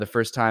The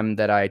first time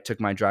that I took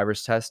my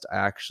driver's test, I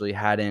actually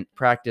hadn't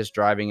practiced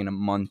driving in a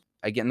month.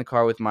 I get in the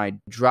car with my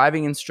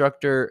driving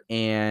instructor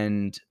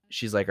and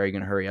she's like, "Are you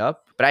going to hurry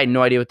up?" But I had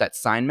no idea what that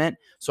sign meant.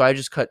 So I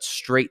just cut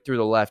straight through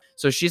the left.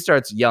 So she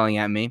starts yelling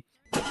at me.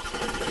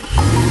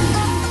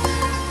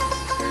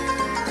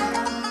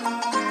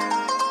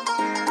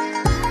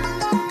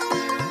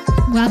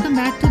 Welcome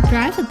back to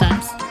Drive With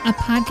Us, a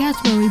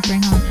podcast where we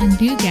bring on a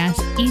new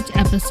guest each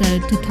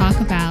episode to talk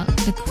about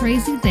the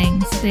crazy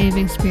things they've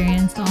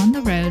experienced on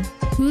the road,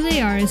 who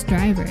they are as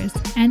drivers,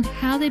 and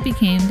how they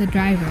became the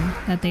driver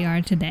that they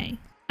are today.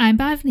 I'm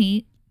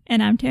Bhavneet.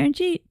 And I'm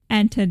Taranjeet.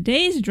 And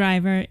today's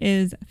driver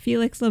is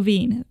Felix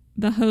Levine,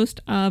 the host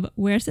of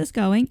Where's This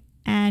Going?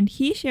 And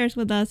he shares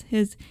with us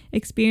his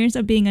experience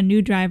of being a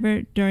new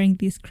driver during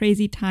these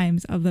crazy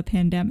times of the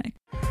pandemic.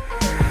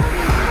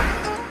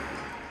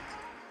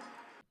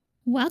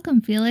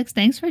 Welcome, Felix.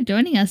 Thanks for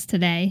joining us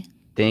today.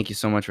 Thank you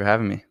so much for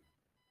having me.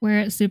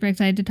 We're super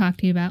excited to talk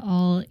to you about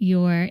all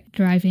your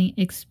driving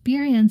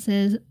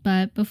experiences.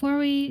 But before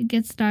we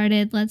get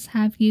started, let's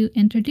have you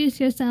introduce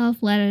yourself.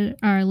 Let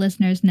our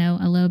listeners know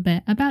a little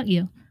bit about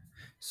you.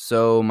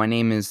 So my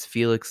name is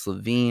Felix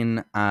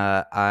Levine.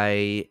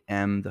 I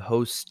am the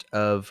host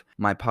of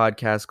my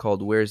podcast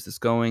called Where's This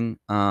Going?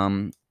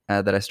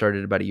 That I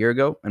started about a year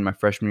ago in my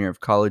freshman year of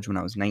college when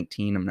I was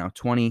 19. I'm now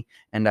 20.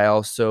 And I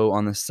also,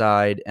 on the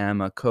side, am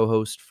a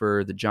co-host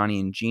for the Johnny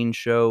and Gene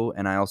show.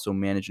 And I also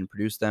manage and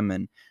produce them.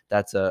 And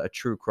that's a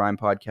true crime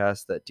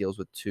podcast that deals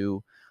with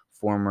two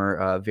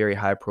former very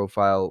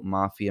high-profile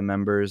mafia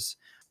members.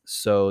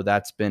 So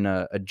that's been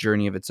a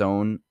journey of its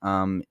own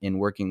in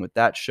working with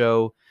that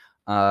show.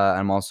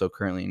 I'm also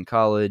currently in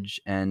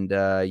college, and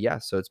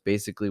so it's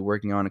basically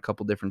working on a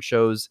couple different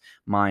shows.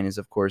 Mine is,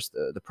 of course,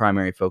 the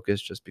primary focus,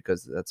 just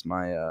because that's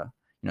my,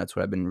 that's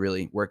what I've been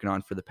really working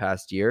on for the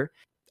past year.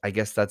 I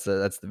guess that's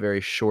the very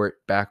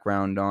short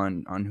background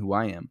on who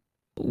I am.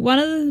 One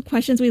of the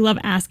questions we love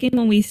asking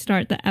when we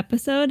start the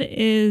episode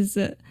is,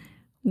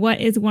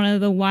 what is one of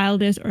the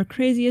wildest or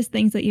craziest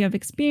things that you have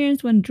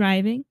experienced when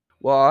driving?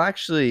 Well, I'll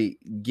actually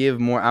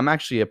give more. I'm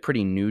actually a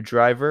pretty new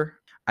driver.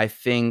 I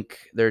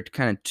think there are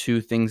kind of two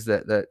things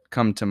that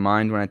come to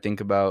mind when I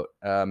think about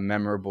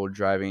memorable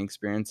driving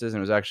experiences. And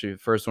it was actually, the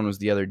first one was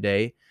the other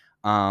day.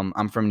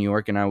 I'm from New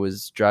York, and I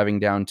was driving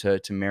down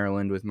to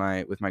Maryland with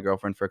my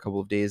girlfriend for a couple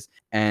of days.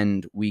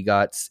 And it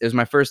was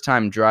my first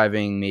time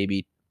driving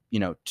maybe,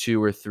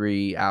 2 or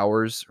 3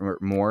 hours or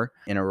more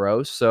in a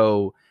row.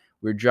 So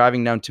we were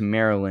driving down to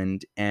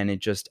Maryland, and it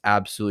just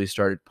absolutely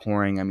started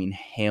pouring. I mean,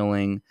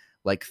 hailing,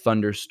 like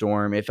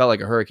thunderstorm. It felt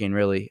like a hurricane,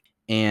 really.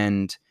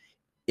 And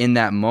in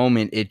that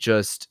moment,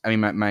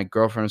 my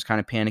girlfriend was kind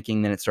of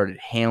panicking. Then it started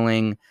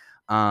hailing.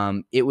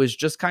 It was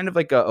just kind of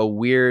like a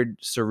weird,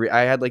 surreal.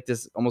 I had like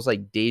this almost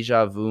like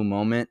deja vu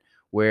moment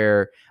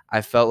where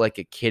I felt like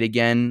a kid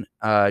again,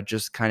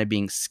 just kind of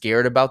being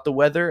scared about the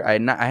weather. I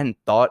hadn't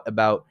thought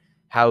about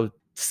how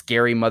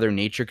scary Mother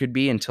Nature could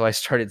be until I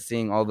started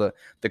seeing all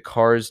the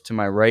cars to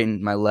my right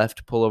and my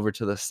left pull over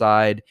to the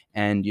side.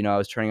 And, I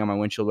was turning on my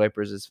windshield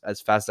wipers as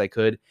fast as I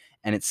could,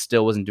 and it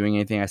still wasn't doing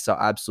anything. I saw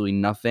absolutely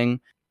nothing.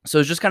 So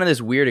it's just kind of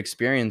this weird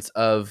experience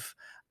of,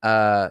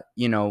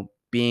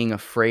 being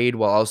afraid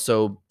while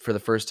also for the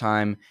first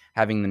time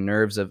having the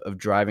nerves of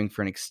driving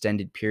for an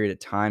extended period of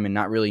time and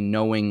not really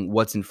knowing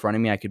what's in front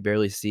of me. I could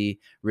barely see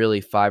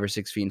really 5 or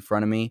 6 feet in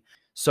front of me.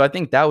 So I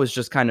think that was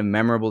just kind of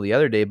memorable the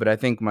other day. But I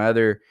think my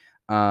other,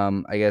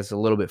 I guess a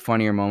little bit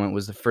funnier moment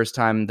was the first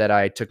time that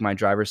I took my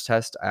driver's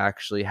test. I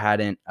actually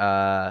hadn't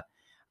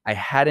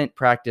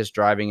practiced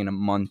driving in a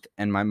month,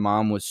 and my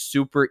mom was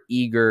super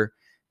eager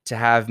to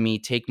have me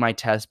take my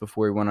test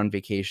before we went on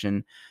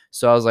vacation.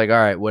 So I was like, all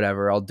right,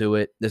 whatever, I'll do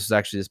it. This was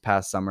actually this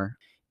past summer.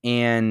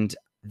 And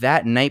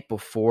that night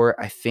before,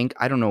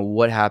 I don't know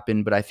what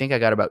happened, but I think I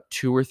got about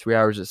 2 or 3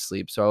 hours of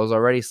sleep. So I was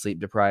already sleep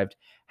deprived,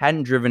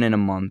 hadn't driven in a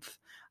month.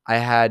 I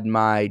had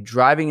my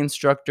driving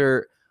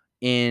instructor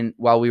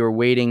while we were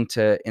waiting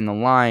in the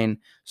line,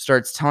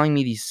 starts telling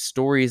me these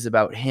stories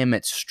about him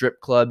at strip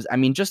clubs. I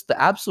mean, just the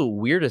absolute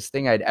weirdest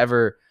thing I'd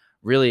ever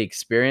really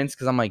experienced.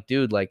 Cause I'm like,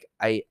 dude, like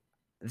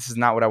this is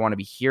not what I want to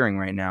be hearing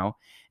right now.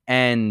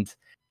 And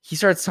he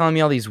starts telling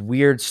me all these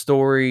weird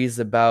stories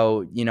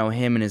about,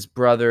 him and his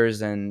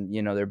brothers and,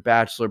 their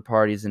bachelor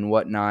parties and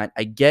whatnot.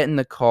 I get in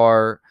the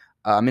car.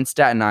 I'm in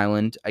Staten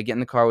Island. I get in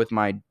the car with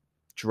my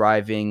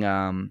driving,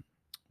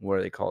 what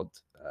are they called?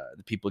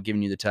 The people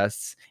giving you the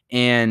tests.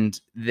 And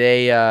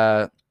they,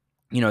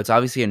 it's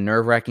obviously a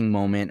nerve-wracking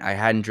moment. I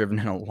hadn't driven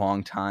in a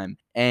long time.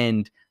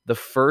 And the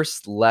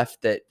first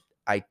left that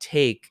I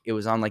take, it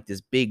was on like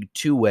this big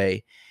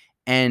two-way.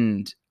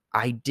 And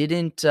I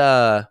didn't,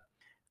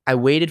 I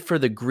waited for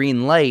the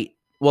green light.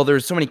 Well,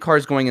 there's so many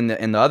cars going in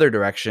the other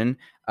direction.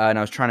 And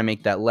I was trying to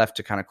make that left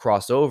to kind of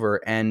cross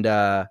over. And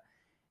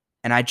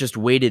I just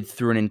waited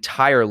through an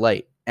entire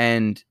light.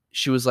 And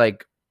she was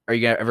like, are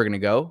you ever going to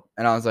go?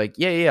 And I was like,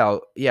 yeah.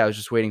 I was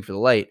just waiting for the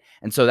light.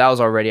 And so that was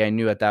already, I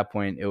knew at that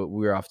point we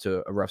were off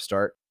to a rough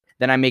start.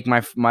 Then I make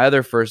my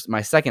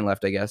second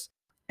left, I guess.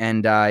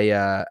 and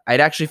I'd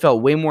actually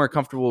felt way more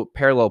comfortable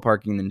parallel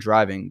parking than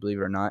driving, believe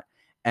it or not.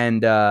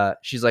 And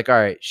she's like, all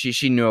right,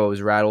 she knew I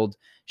was rattled.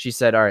 She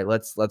said, all right,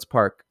 let's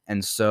park.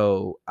 And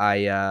so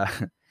I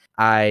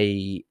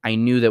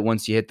knew that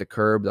once you hit the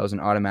curb, that was an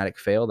automatic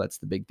fail. That's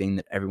the big thing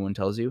that everyone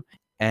tells you.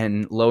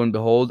 And lo and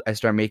behold, I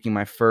started making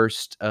my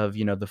first of, the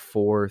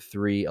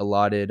 4-3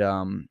 allotted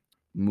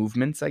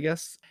movements, I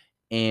guess.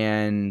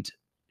 And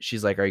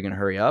she's like, are you going to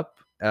hurry up?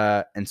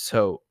 And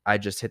so I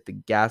just hit the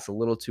gas a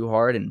little too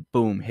hard and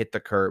boom, hit the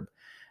curb.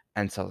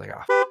 And so I was like,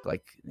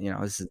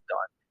 oh, this is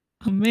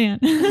done. Oh man.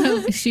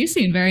 She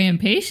seemed very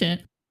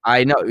impatient.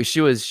 I know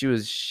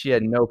she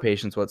had no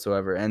patience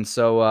whatsoever. And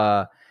so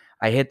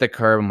I hit the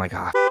curb. I'm like,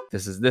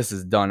 this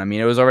is done. I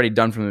mean, it was already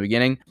done from the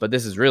beginning, but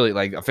this is really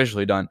like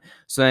officially done.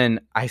 So then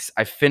I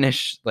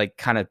finish like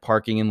kind of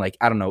parking in like,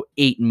 I don't know,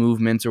 8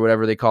 movements or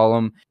whatever they call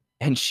them.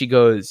 And she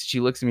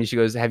looks at me, she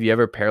goes, have you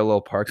ever parallel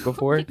parked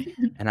before?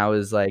 And I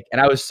was like, I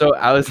almost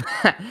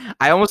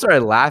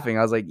started laughing.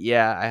 I was like,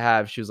 yeah, I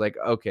have. She was like,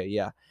 okay,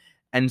 yeah.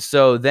 And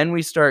so then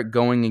we start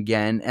going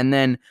again. And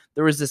then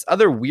there was this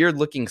other weird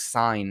looking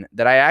sign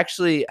that I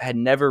actually had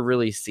never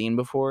really seen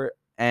before.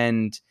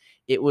 And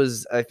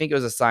I think it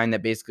was a sign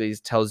that basically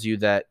tells you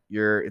that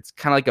it's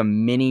kind of like a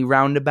mini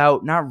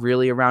roundabout, not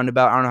really a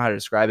roundabout. I don't know how to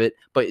describe it,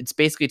 but it's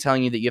basically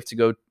telling you that you have to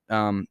go,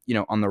 on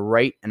the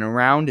right and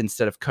around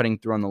instead of cutting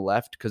through on the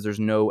left, because there's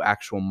no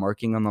actual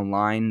marking on the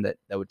line that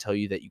would tell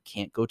you that you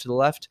can't go to the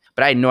left.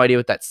 But I had no idea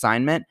what that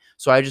sign meant.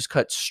 So I just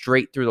cut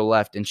straight through the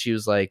left. And she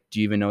was like, do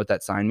you even know what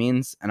that sign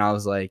means? And I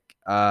was like,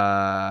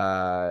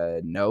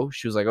 no.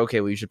 She was like, okay,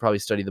 well, you should probably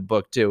study the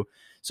book too.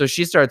 So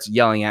she starts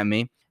yelling at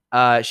me.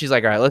 She's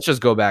like, all right, let's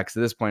just go back.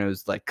 So at this point, it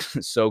was like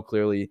so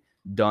clearly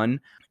done.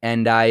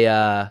 And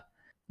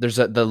there's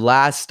the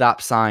last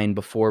stop sign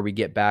before we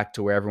get back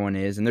to where everyone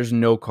is. And there's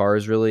no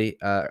cars really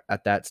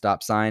at that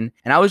stop sign.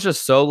 And I was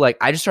just so like,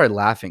 I just started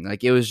laughing.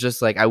 Like, it was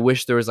just like, I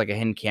wish there was like a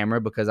hidden camera,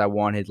 because I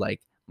wanted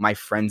like my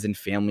friends and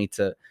family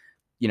to,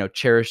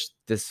 cherish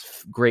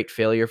this great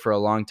failure for a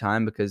long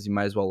time, because you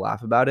might as well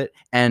laugh about it.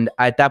 And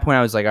at that point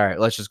I was like, all right,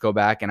 let's just go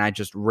back. And I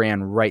just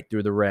ran right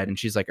through the red. And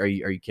she's like, are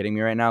you kidding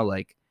me right now?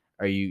 Like,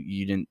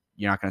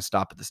 you're not going to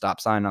stop at the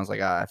stop sign? And I was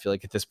like, I feel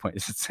like at this point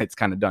it's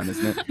kind of done,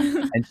 isn't it?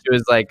 And she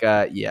was like,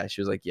 yeah.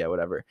 She was like, yeah,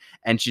 whatever.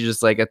 And she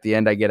just like, at the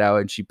end, I get out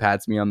and she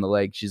pats me on the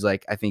leg. She's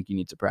like, I think you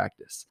need to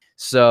practice.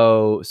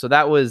 So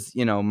that was,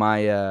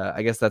 my,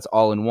 I guess that's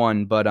all in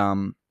one, but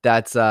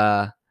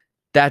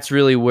that's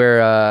really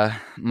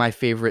where my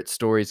favorite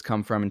stories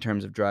come from in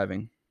terms of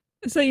driving.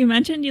 So you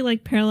mentioned you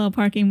like parallel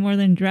parking more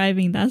than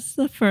driving. That's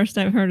the first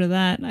I've heard of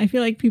that. I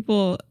feel like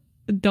people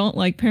don't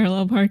like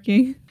parallel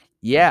parking.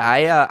 Yeah,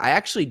 I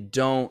actually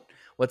don't.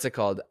 What's it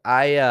called?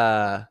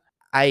 I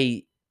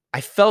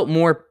felt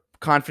more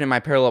confident in my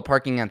parallel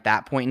parking at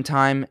that point in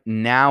time.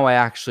 Now I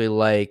actually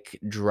like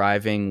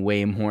driving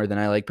way more than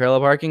I like parallel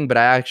parking. But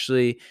I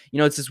actually,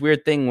 it's this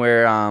weird thing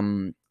where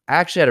I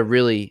actually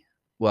had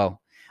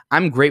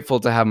I'm grateful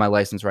to have my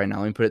license right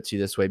now. Let me put it to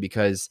you this way,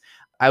 because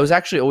I was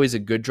actually always a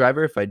good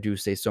driver, if I do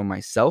say so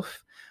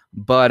myself.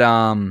 But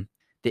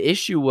the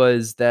issue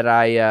was that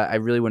I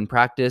really wouldn't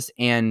practice.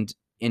 And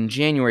in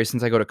January,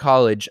 since I go to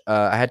college,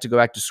 I had to go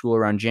back to school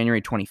around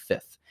January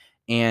 25th.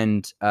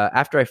 And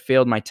after I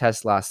failed my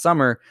test last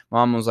summer,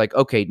 Mom was like,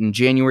 okay, in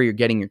January, you're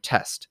getting your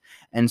test.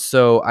 And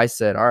so I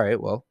said, all right,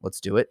 well, let's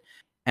do it.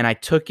 And I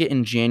took it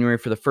in January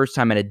for the first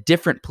time at a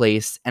different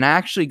place. And I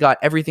actually got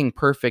everything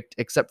perfect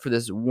except for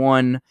this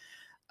one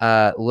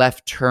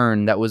left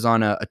turn that was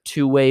on a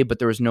 2-way, but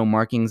there was no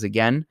markings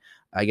again.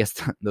 I guess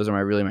those are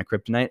my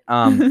kryptonite.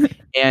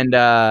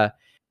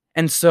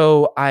 And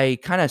so I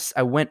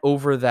went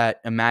over that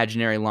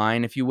imaginary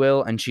line, if you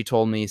will, and she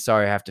told me,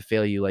 sorry, I have to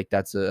fail you. Like,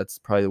 that's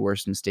probably the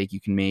worst mistake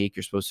you can make.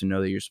 You're supposed to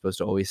know that you're supposed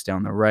to always stay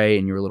on the right,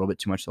 and you're a little bit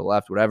too much to the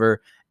left,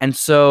 whatever. And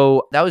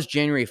so that was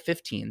January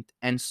 15th.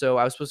 And so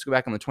I was supposed to go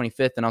back on the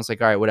 25th, and I was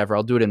like, all right, whatever,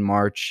 I'll do it in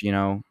March,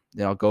 then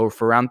I'll go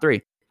for round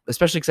 3,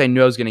 especially because I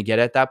knew I was going to get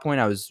it at that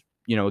point. I was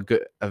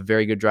a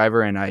very good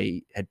driver, and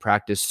I had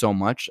practiced so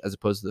much as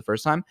opposed to the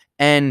first time.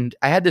 And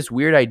I had this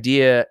weird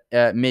idea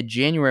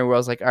mid-January where I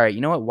was like, all right,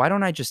 you know what? Why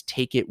don't I just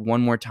take it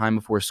one more time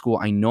before school?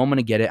 I know I'm going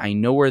to get it. I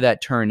know where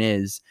that turn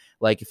is.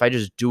 Like, if I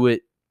just do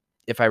it,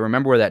 if I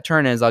remember where that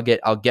turn is, I'll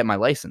get my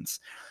license.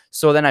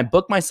 So then I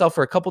booked myself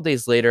for a couple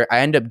days later.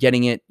 I end up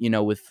getting it,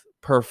 with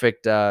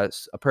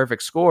a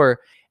perfect score.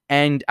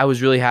 And I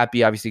was really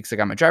happy, obviously, because I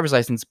got my driver's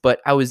license,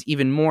 but I was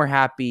even more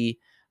happy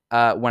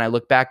when I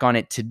look back on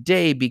it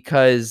today,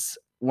 because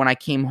when I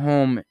came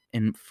home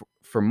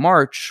for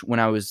March, when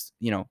I was,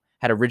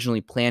 had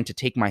originally planned to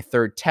take my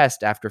 3rd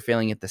test after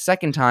failing it the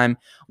 2nd time,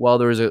 while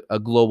there was a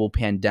global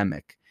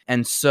pandemic.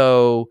 And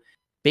so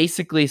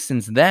basically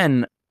since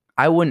then,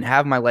 I wouldn't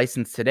have my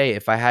license today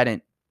if I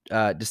hadn't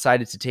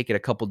decided to take it a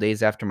couple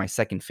days after my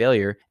 2nd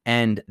failure.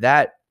 And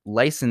that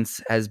license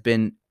has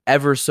been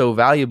ever so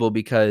valuable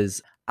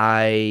because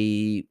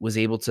I was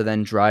able to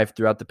then drive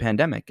throughout the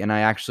pandemic. And I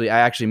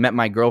actually met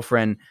my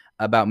girlfriend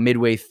about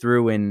midway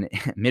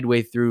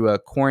through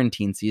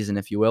quarantine season,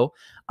 if you will.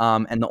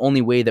 And the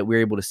only way that we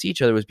were able to see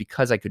each other was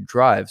because I could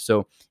drive.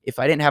 So if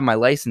I didn't have my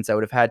license, I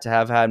would have had to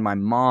have had my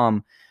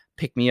mom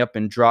pick me up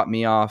and drop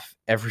me off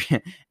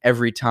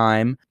every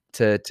time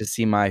to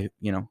see my,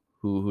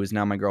 who is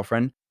now my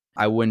girlfriend.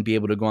 I wouldn't be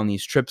able to go on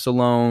these trips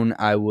alone.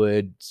 I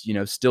would,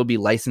 still be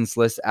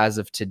licenseless as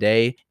of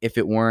today if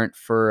it weren't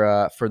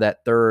for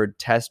that third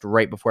test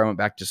right before I went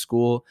back to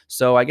school.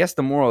 So I guess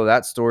the moral of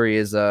that story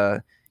is,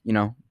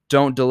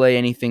 don't delay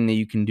anything that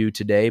you can do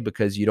today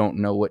because you don't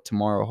know what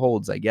tomorrow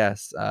holds, I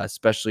guess,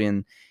 especially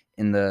in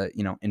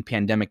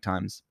pandemic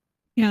times.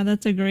 Yeah,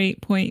 that's a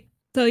great point.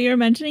 So you're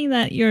mentioning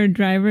that your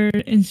driver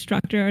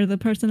instructor, or the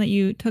person that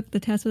you took the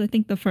test with, I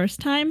think the first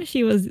time,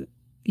 she was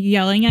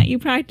yelling at you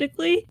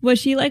practically. Was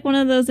she like one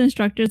of those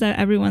instructors that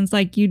everyone's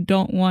like, you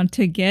don't want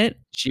to get?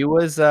 She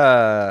was,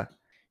 I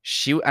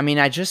mean,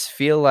 I just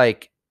feel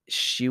like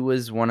she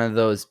was one of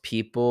those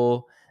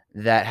people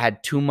that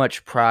had too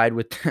much pride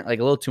with, like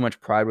a little too much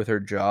pride with her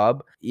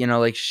job.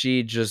 Like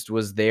she just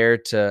was there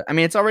I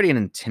mean, it's already an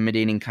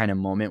intimidating kind of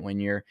moment when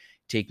you're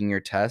taking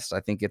your test. I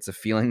think it's a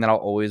feeling that I'll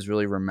always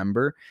really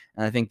remember.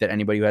 And I think that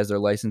anybody who has their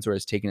license or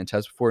has taken a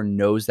test before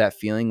knows that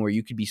feeling where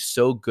you could be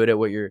so good at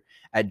what you're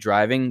at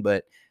driving,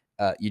 but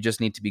you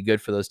just need to be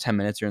good for those 10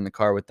 minutes you're in the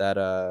car with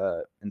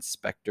that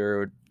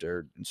inspector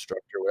or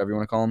instructor, whatever you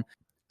want to call him.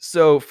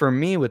 So for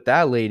me with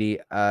that lady,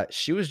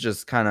 she was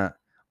just kind of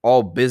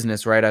all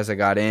business right as I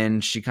got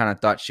in. She kind of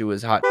thought she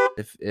was hot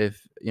if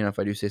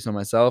I do say so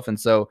myself. And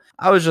so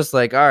I was just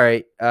like, all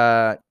right,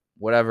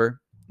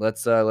 whatever.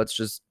 Let's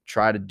just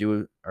try to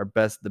do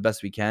the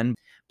best we can.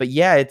 But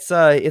yeah, it's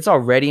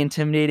already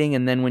intimidating.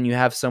 And then when you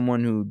have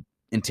someone who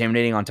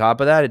intimidating on top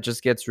of that, it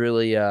just gets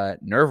really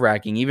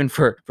nerve-wracking, even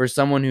for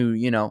someone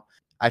who,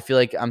 I feel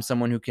like I'm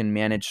someone who can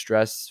manage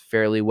stress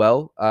fairly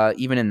well.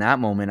 Even in that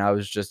moment, I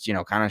was just,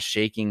 kind of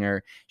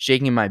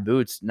shaking my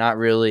boots, not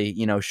really,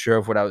 sure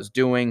of what I was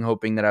doing,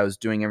 hoping that I was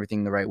doing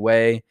everything the right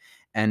way.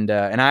 And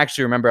I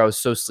actually remember I was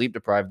so sleep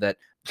deprived that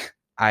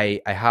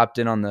I hopped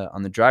in on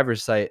the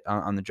driver's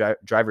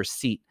driver's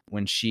seat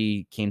when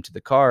she came to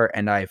the car,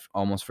 and I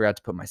almost forgot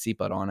to put my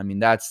seatbelt on. I mean,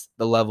 that's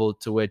the level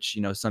to which,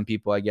 some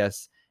people, I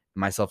guess,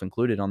 myself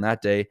included on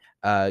that day,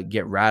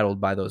 get rattled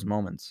by those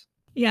moments.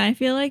 Yeah, I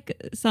feel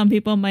like some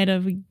people might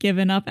have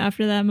given up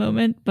after that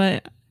moment,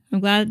 but I'm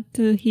glad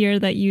to hear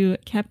that you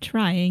kept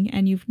trying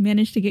and you've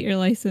managed to get your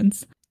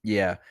license.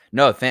 Yeah.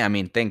 No,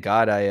 thank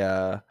God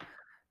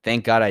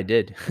I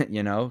did,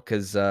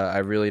 because I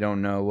really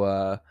don't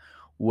know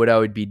what I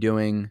would be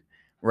doing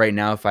right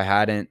now if I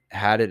hadn't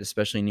had it,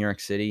 especially in New York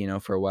City.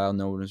 For a while,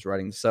 no one was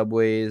riding the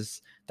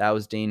subways. That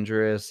was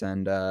dangerous.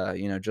 And,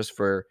 just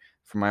for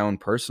my own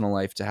personal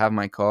life, to have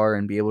my car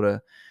and be able to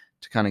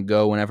kind of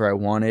go whenever I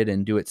wanted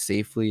and do it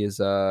safely is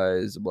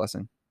a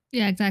blessing.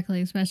 Yeah,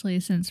 exactly. Especially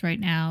since right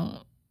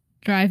now,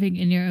 driving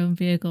in your own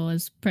vehicle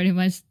is pretty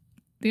much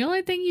the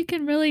only thing you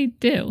can really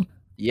do.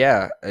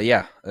 Yeah,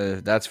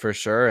 that's for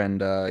sure.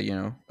 And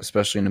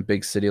especially in a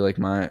big city like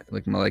mine,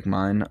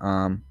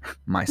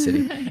 my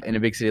city, in a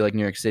big city like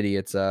New York City,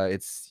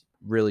 it's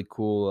really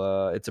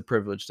cool. It's a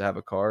privilege to have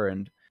a car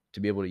and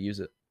to be able to use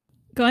it.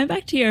 Going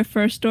back to your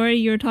first story,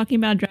 you were talking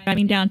about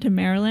driving down to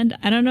Maryland.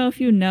 I don't know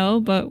if you know,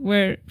 but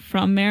we're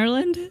from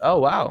Maryland. Oh,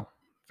 wow.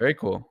 Very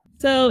cool.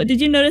 So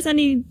did you notice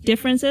any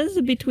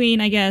differences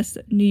between, I guess,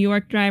 New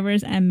York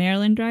drivers and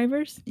Maryland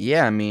drivers?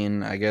 Yeah, I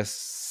mean, I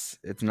guess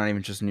it's not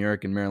even just New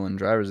York and Maryland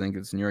drivers. I think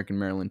it's New York and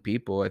Maryland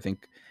people.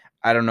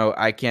 I don't know.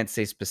 I can't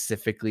say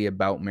specifically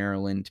about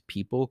Maryland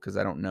people because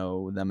I don't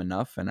know them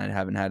enough and I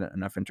haven't had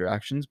enough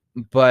interactions.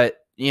 But,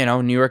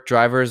 New York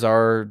drivers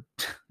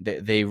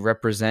they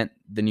represent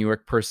the New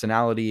York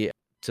personality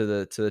to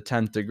the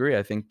 10th degree.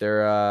 I think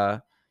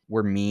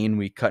we're mean.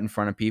 We cut in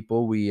front of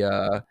people. We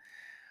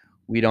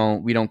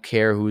don't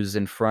care who's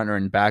in front or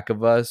in back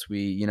of us.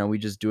 We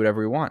just do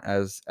whatever we want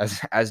as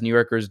New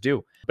Yorkers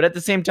do. But at the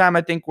same time,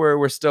 I think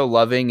we're still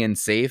loving and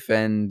safe.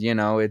 And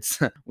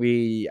it's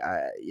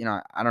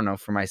I don't know,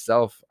 for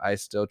myself, I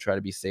still try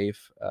to be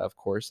safe. Of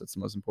course, that's the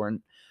most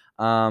important.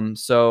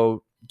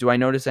 So do I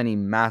notice any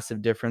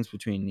massive difference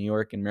between New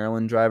York and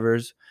Maryland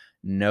drivers?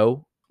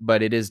 No,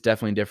 but it is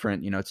definitely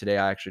different. Today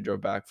I actually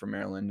drove back from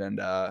Maryland, and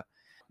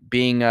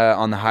being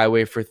on the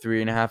highway for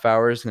 3.5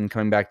 hours and then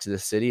coming back to the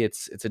city,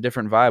 it's a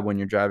different vibe when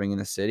you're driving in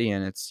the city,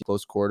 and it's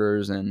close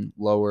quarters and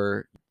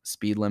lower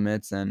speed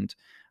limits and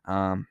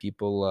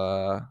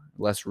people,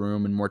 less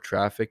room and more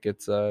traffic.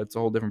 It's a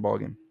whole different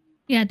ballgame.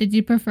 Yeah, did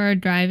you prefer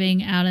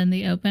driving out in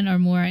the open or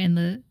more in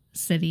the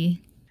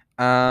city?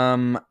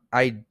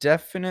 I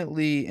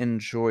definitely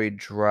enjoy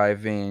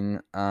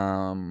driving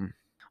on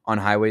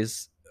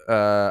highways,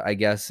 I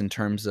guess, in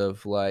terms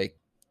of like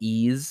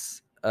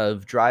ease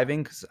of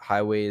driving, because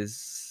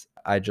highways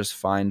I just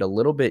find a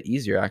little bit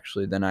easier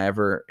actually than I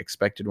ever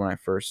expected when I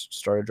first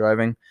started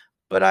driving.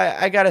 But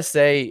I gotta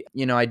say,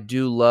 I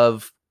do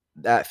love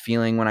that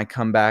feeling when I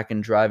come back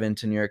and drive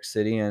into New York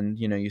City and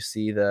you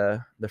see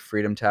the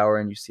Freedom Tower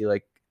and you see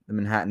like the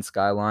Manhattan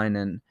skyline,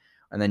 and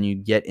then you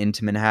get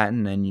into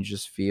Manhattan and you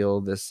just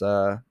feel this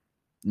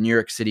New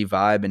York City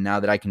vibe. And now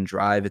that I can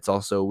drive, it's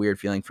also a weird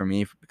feeling for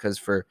me because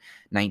for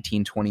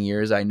 19, 20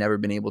 years, I'd never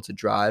been able to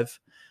drive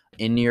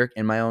in New York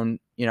in my own,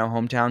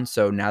 hometown.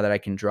 So now that I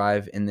can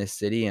drive in this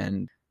city,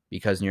 and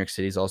because New York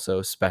City is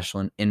also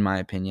special in my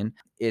opinion,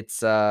 it's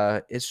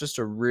just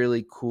a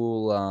really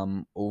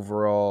cool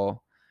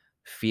overall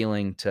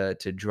feeling to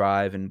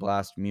drive and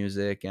blast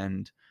music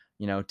and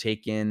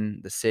take in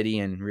the city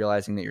and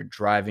realizing that you're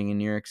driving in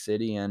New York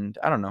City. And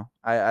I don't know,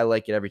 I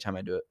like it every time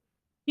I do it.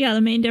 Yeah,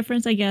 the main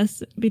difference, I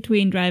guess,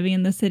 between driving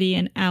in the city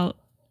and out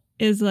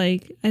is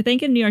like, I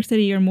think in New York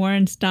City, you're more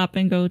in stop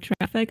and go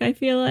traffic, I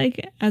feel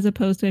like, as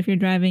opposed to if you're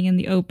driving in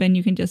the open,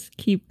 you can just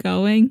keep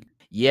going.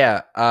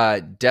 Yeah,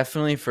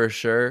 definitely for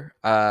sure.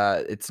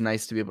 It's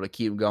nice to be able to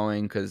keep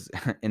going because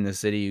in the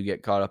city you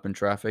get caught up in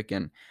traffic,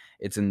 and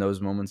it's in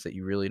those moments that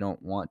you really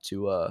don't want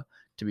to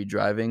be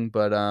driving.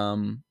 But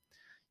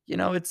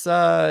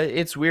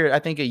it's weird. I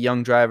think a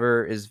young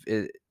driver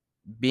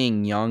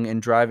being young and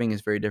driving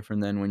is very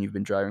different than when you've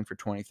been driving for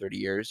 20, 30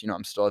 years.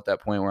 I'm still at that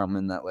point where I'm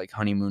in that like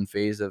honeymoon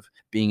phase of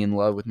being in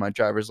love with my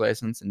driver's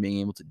license and being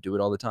able to do it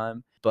all the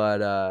time.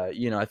 But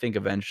I think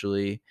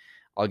eventually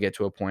I'll get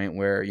to a point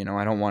where,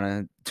 I don't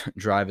want to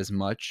drive as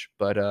much,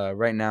 but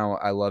right now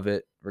I love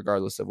it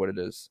regardless of what it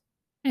is.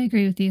 I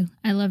agree with you.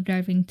 I love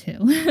driving too,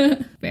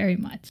 very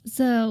much.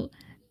 So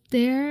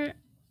there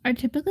are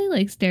typically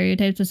like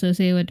stereotypes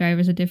associated with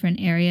drivers of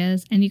different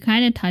areas, and you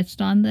kind of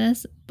touched on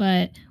this,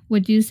 but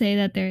would you say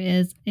that there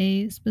is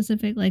a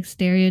specific like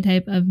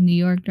stereotype of New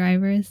York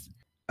drivers?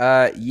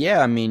 Yeah,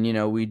 I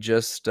mean, we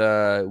just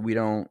we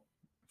don't,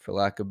 for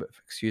lack of,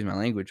 excuse my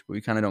language, but we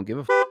kind of don't give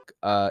a fuck.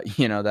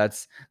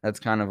 That's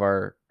kind of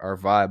our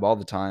vibe all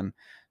the time.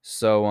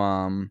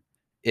 So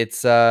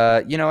it's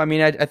I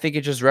mean, I think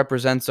it just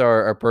represents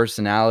our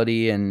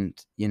personality, and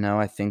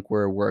I think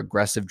we're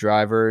aggressive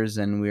drivers,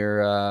 and we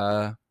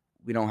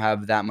don't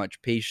have that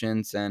much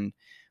patience and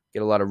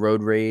get a lot of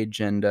road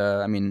rage. And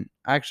I mean,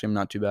 actually I'm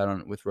not too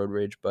bad with road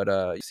rage, but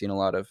I've seen a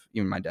lot of,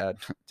 even my dad,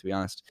 to be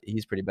honest,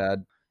 he's pretty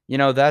bad.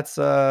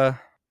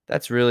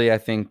 That's really, I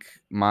think,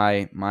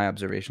 my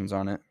observations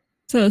on it.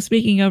 So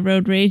speaking of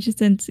road rage,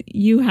 since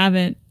you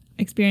haven't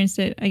experienced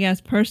it, I guess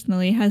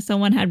personally, has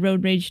someone had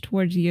road rage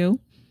towards you?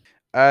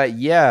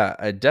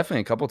 Yeah,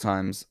 definitely a couple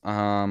times.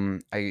 I'll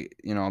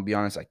be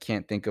honest, I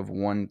can't think of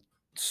one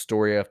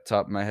story off the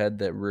top of my head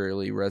that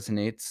really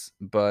resonates,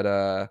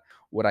 but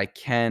what I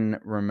can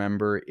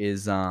remember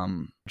is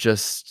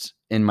just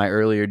in my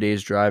earlier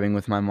days driving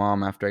with my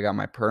mom after I got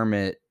my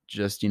permit,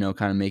 just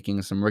kind of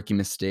making some rookie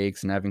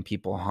mistakes and having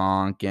people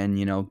honk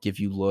and give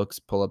you looks,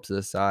 pull up to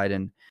the side.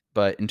 And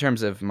but in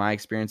terms of my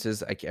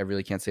experiences, I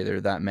really can't say there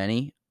are that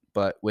many.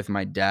 But with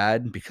my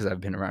dad, because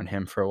I've been around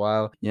him for a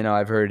while,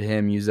 I've heard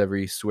him use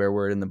every swear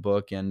word in the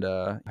book, and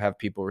have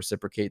people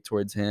reciprocate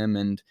towards him.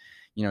 And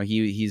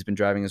he's been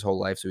driving his whole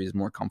life, so he's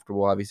more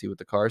comfortable obviously with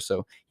the car,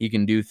 so he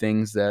can do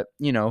things that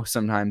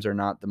sometimes are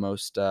not the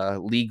most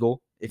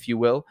legal, if you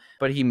will,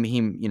 but he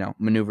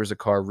maneuvers a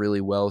car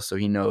really well, so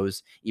he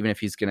knows even if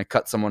he's going to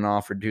cut someone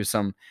off or do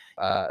something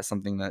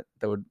that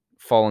would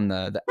fall in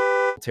the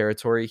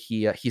territory,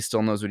 he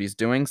still knows what he's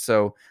doing.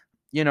 So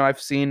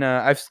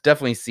I've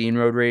definitely seen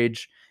road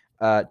rage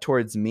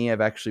towards me.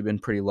 I've actually been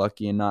pretty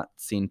lucky and not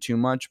seen too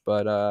much,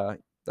 but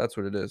that's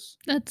what it is.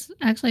 That's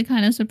actually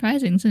kind of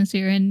surprising since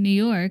you're in New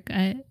York.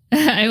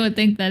 I would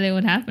think that it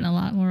would happen a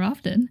lot more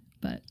often,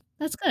 but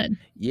that's good.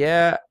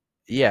 Yeah,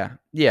 yeah.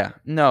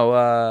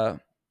 No,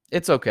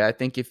 it's okay. I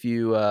think if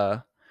you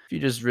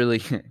just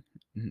really,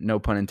 no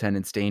pun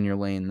intended, stay in your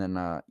lane, then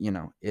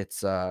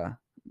it's I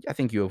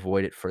think you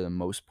avoid it for the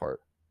most part.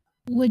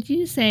 Would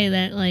you say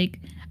that,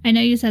 like, I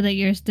know you said that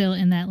you're still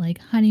in that, like,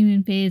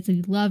 honeymoon phase and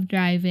you love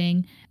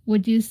driving.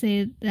 Would you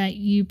say that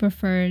you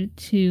prefer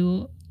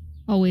to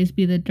always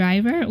be the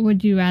driver, or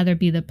would you rather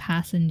be the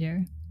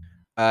passenger?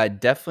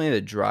 Definitely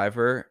the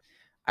driver.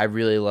 I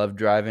really love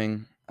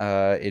driving.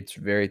 It's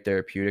very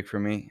therapeutic for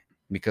me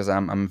because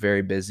I'm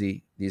very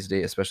busy these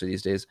days, especially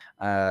these days,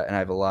 and I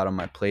have a lot on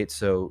my plate.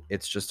 So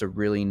it's just a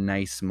really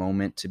nice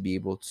moment to be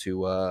able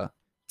to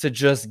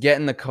just get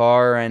in the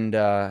car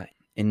and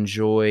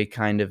enjoy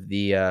kind of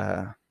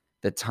the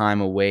time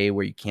away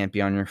where you can't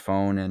be on your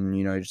phone, and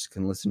you just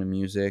can listen to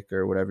music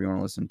or whatever you want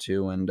to listen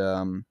to.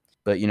 And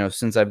but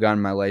since I've gotten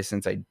my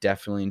license, I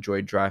definitely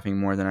enjoy driving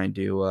more than I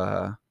do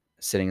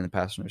sitting in the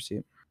passenger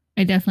seat.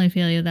 I definitely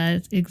feel you. That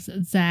is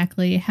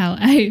exactly how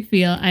I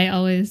feel. I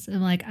always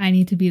am like, I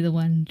need to be the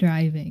one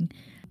driving.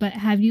 But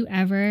have you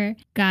ever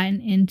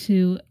gotten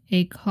into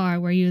a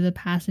car where you're the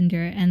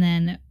passenger and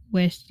then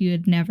wished you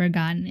had never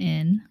gotten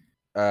in?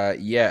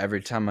 Yeah,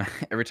 every time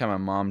my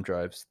mom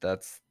drives,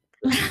 that's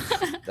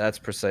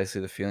precisely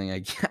the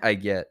feeling I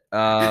get.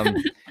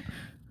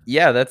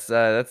 Yeah, that's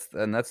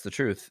the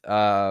truth.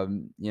 I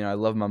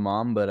love my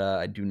mom, but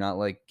I do not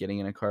like getting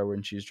in a car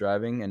when she's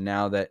driving. And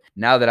now that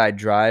I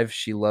drive,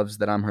 she loves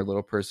that I'm her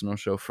little personal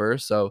chauffeur,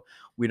 so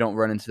we don't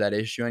run into that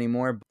issue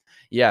anymore. But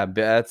yeah,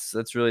 but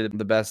that's really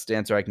the best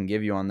answer I can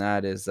give you on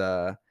that is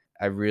I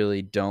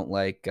really don't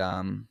like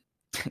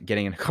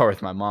getting in a car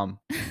with my mom.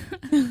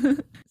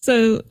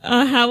 So,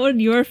 how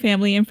would your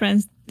family and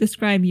friends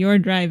describe your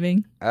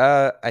driving?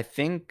 I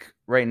think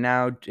right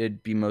now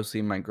it'd be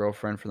mostly my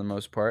girlfriend for the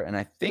most part, and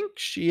I think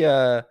she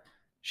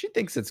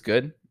thinks it's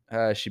good.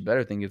 She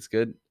better think it's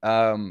good.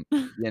 No,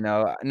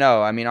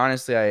 I mean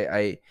honestly,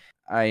 I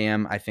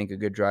am I think a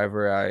good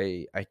driver.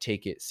 I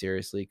take it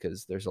seriously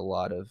because there's a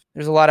lot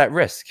at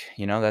risk.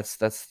 That's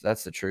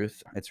the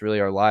truth. It's really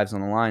our lives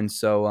on the line.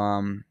 So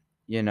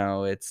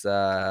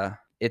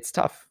it's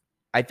tough.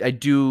 I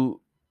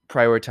do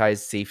prioritize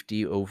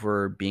safety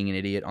over being an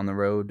idiot on the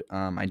road.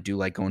 I do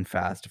like going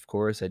fast, of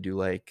course. I do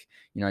like,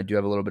 I do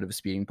have a little bit of a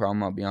speeding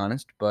problem, I'll be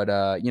honest. But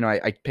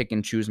I pick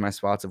and choose my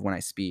spots of when I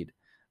speed,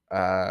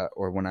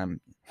 or when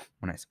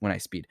I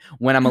speed,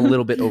 when I'm a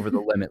little bit over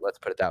the limit. Let's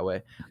put it that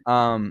way.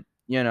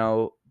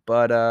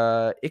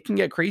 But it can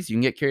get crazy. You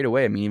can get carried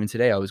away. I mean, even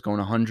today, I was going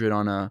 100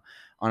 on a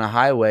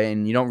highway,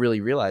 and you don't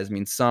really realize. I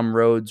mean, some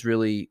roads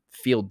really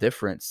feel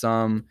different.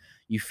 Some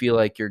you feel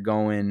like you're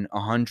going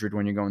 100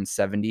 when you're going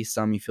 70.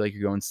 Some you feel like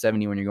you're going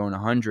 70 when you're going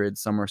 100.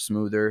 Some are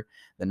smoother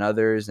than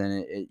others,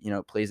 and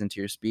it plays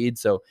into your speed.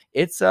 So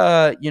it's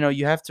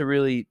you have to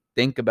really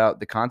think about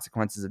the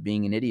consequences of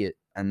being an idiot,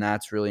 and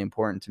that's really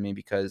important to me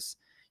because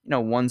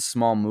one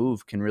small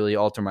move can really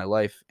alter my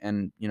life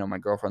and my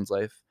girlfriend's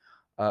life,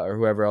 or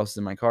whoever else is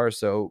in my car.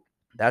 So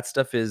that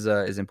stuff is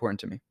important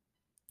to me.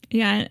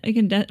 Yeah, it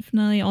can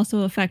definitely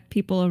also affect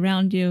people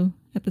around you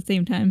at the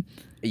same time.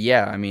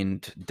 Yeah, I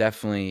mean,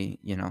 definitely,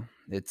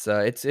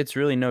 it's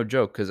really no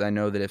joke because I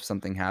know that if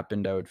something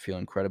happened, I would feel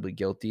incredibly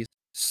guilty.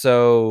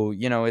 So,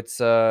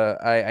 it's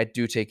I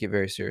do take it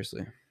very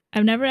seriously.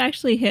 I've never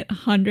actually hit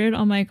 100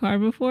 on my car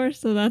before,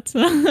 so that's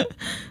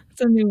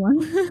it's a new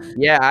one.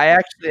 Yeah, I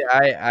actually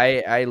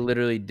I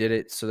literally did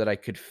it so that I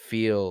could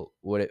feel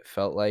what it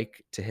felt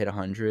like to hit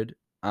 100.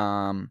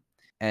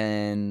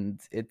 And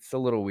it's a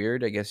little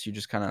weird. I guess you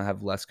just kind of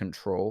have less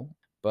control.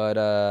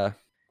 But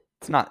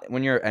it's not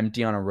when you're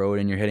empty on a road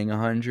and you're hitting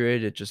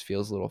 100, it just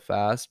feels a little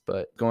fast.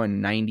 But going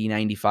 90,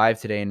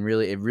 95 today, and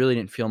it really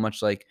didn't feel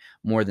much like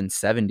more than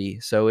 70.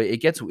 So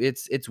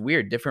it's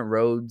weird. Different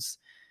roads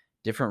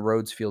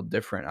feel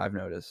different, I've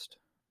noticed.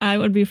 I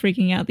would be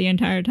freaking out the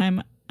entire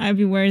time. I'd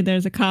be worried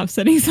there's a cop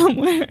sitting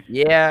somewhere.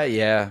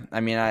 Yeah.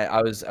 I mean,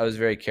 I was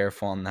very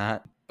careful on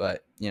that,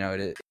 but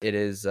it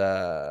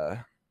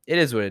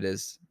is what it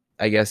is.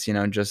 I guess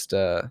just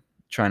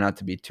try not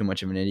to be too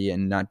much of an idiot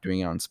and not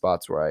doing it on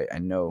spots where I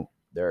know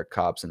there are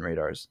cops and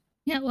radars.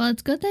 Yeah, well,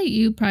 it's good that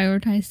you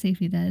prioritize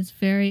safety. That is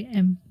very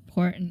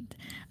important.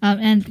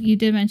 And you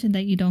did mention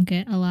that you don't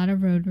get a lot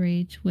of road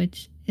rage,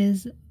 which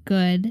is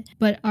good.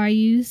 But are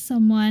you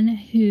someone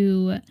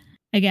who,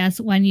 I guess,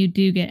 when you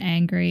do get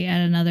angry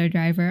at another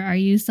driver, are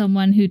you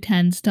someone who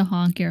tends to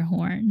honk your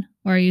horn,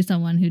 or are you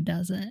someone who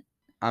doesn't?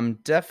 I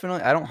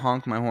don't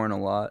honk my horn a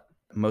lot,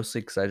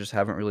 mostly because I just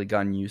haven't really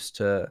gotten used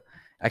to.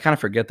 I kind of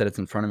forget that it's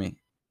in front of me.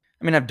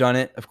 I mean, I've done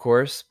it, of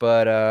course,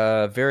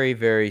 but very,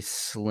 very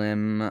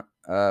slim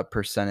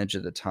percentage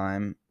of the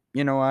time.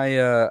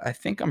 I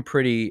think I'm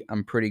pretty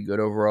good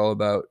overall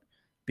about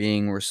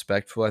being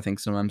respectful. I think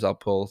sometimes I'll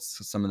pull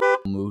some of the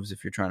moves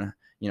if you're trying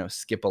to,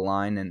 skip a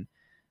line and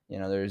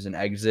there's an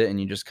exit and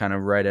you just kind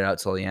of write it out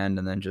till the end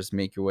and then just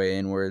make your way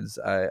inwards.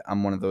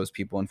 I'm one of those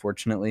people,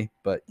 unfortunately,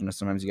 but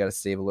sometimes you got to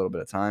save a little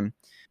bit of time.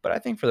 But I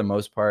think for the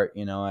most part,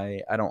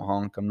 I don't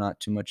honk. I'm not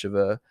too much of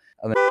a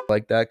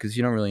like that because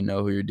you don't really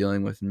know who you're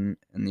dealing with in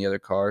the other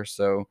car.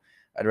 So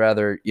I'd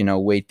rather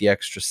wait the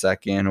extra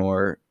second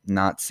or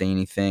not say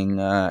anything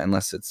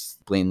unless it's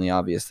blatantly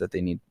obvious that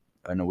they need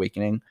an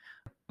awakening.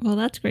 Well,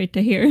 that's great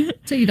to hear.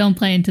 So you don't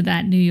play into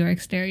that New York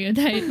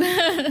stereotype.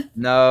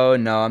 No,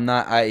 I'm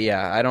not.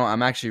 I don't.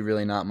 I'm actually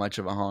really not much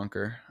of a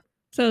honker.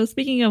 So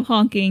speaking of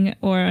honking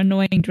or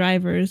annoying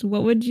drivers,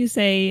 what would you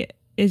say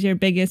is your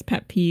biggest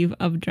pet peeve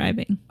of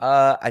driving?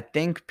 I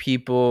think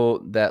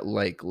people that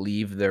like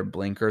leave their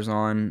blinkers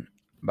on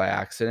by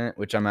accident,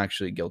 which I'm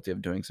actually guilty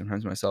of doing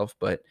sometimes myself,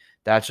 but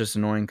that's just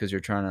annoying because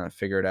you're trying to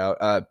figure it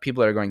out.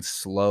 People that are going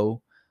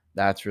slow,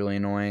 that's really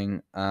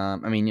annoying. I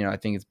mean, I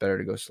think it's better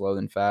to go slow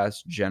than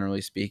fast,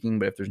 generally speaking,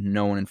 but if there's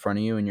no one in front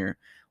of you and you're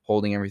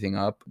holding everything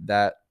up,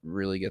 that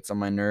really gets on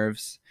my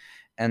nerves.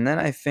 And then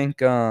I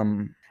think,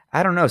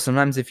 I don't know,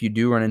 sometimes if you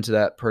do run into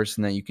that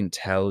person that you can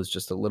tell is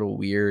just a little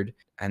weird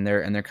and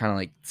they're kind of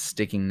like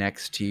sticking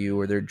next to you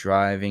or they're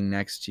driving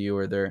next to you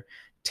or they're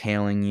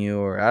tailing you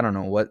or I don't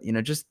know what,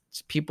 just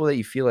people that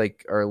you feel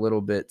like are a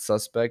little bit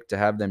suspect, to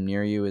have them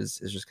near you is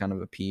just kind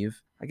of a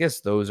peeve. I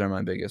guess those are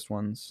my biggest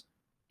ones.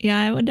 Yeah,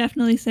 I would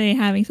definitely say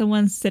having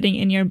someone sitting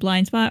in your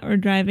blind spot or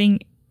driving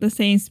the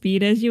same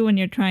speed as you when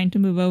you're trying to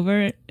move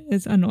over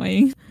is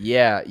annoying.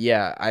 Yeah,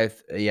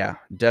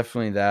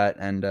 definitely that.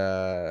 And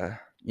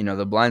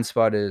the blind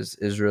spot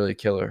is really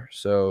killer.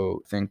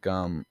 So I think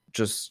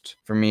just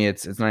for me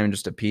it's not even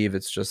just a peeve,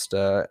 it's just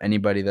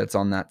anybody that's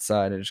on that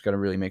side. I just got to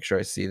really make sure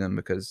I see them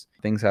because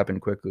things happen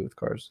quickly with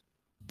cars.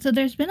 So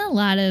there's been a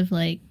lot of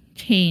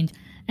change,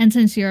 and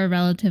since you're a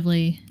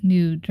relatively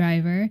new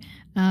driver,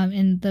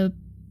 in the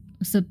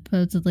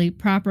supposedly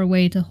proper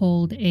way to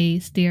hold a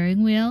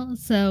steering wheel.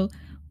 So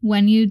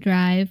When you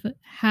drive,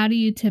 how do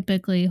you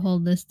typically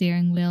hold the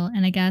steering wheel?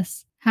 And I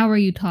guess, how were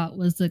you taught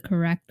was the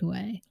correct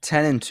way?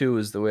 10 and 2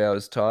 is the way I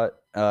was taught.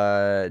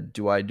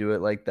 Do I do it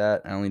like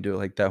that? I only do it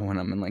like that when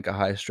I'm in like a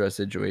high stress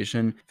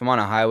situation. If I'm on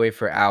a highway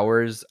for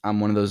hours,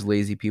 I'm one of those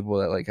lazy people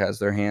that like has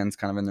their hands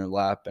kind of in their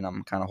lap and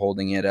I'm kind of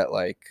holding it at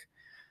like,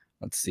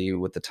 let's see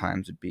what the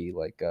times would be,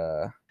 like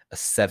a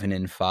 7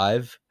 and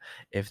 5,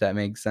 if that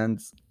makes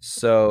sense.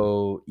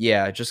 So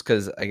yeah, just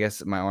because I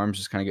guess my arms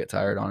just kind of get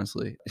tired,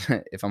 honestly,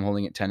 if I'm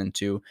holding it 10 and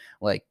 2,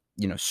 like,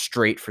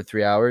 straight for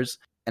 3 hours.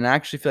 And I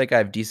actually feel like I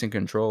have decent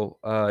control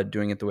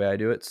doing it the way I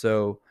do it.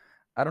 So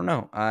I don't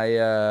know.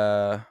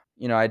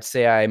 I'd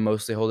say I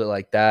mostly hold it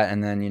like that,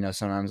 and then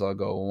sometimes I'll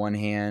go one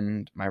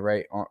hand, my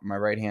right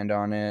hand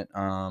on it.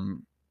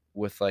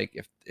 With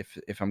like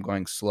if I'm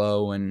going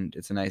slow and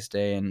it's a nice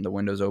day and the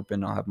window's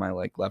open, I'll have my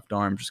like left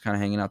arm just kind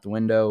of hanging out the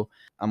window.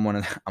 I'm one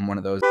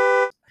of those.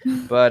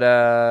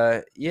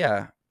 But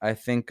yeah, I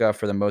think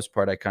for the most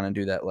part I kind of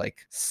do that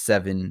like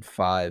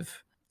 7-5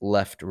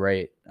 left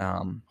right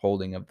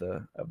holding of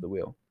the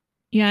wheel.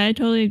 Yeah, I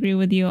totally agree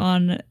with you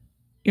on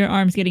your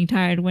arms getting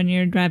tired when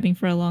you're driving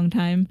for a long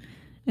time.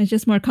 It's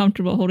just more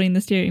comfortable holding the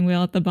steering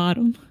wheel at the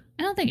bottom.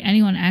 I don't think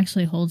anyone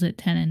actually holds it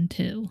 10 and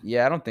 2.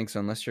 Yeah, I don't think so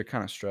unless you're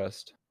kind of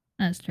stressed.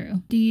 That's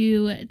true. Do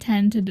you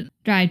tend to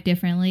drive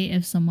differently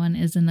if someone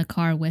is in the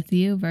car with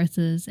you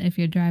versus if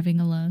you're driving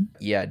alone?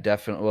 Yeah,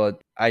 definitely. Well,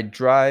 I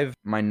drive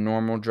my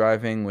normal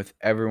driving with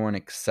everyone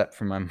except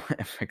for my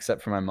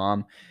except for my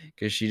mom,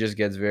 because she just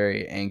gets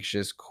very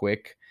anxious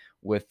quick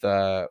with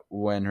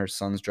when her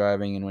son's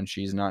driving and when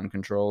she's not in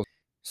control.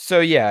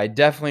 So yeah, I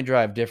definitely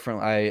drive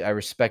different. I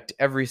respect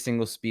every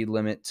single speed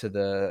limit to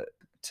the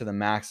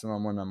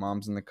maximum when my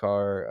mom's in the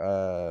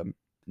car.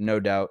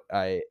 No doubt,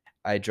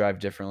 I drive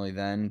differently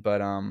then.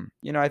 But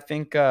I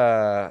think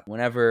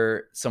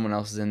whenever someone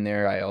else is in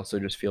there, I also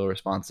just feel a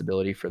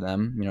responsibility for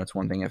them. It's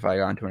one thing if I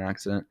got into an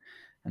accident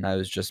and I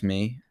was just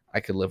me,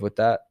 I could live with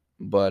that.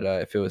 But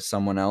if it was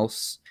someone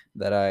else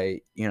that I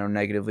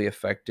negatively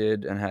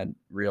affected and had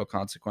real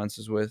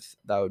consequences with,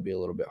 that would be a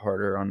little bit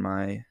harder on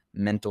my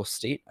mental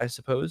state, I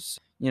suppose.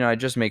 I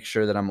just make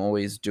sure that I'm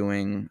always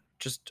doing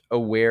just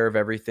aware of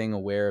everything,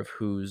 aware of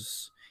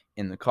who's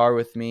in the car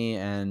with me.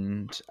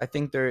 And I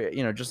think they're,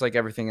 just like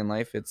everything in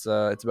life, it's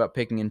about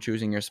picking and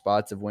choosing your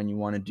spots of when you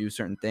want to do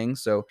certain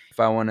things. So if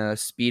I want to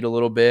speed a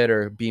little bit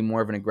or be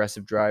more of an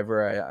aggressive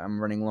driver,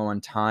 I'm running low on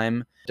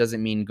time.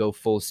 Doesn't mean go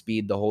full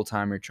speed the whole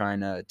time you're trying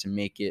to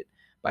make it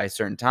by a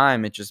certain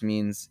time. It just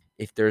means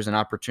if there's an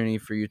opportunity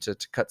for you to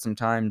cut some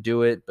time,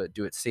 do it, but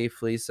do it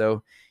safely.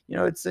 So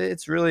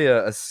it's really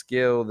a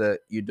skill that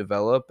you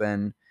develop.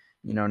 And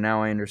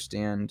now I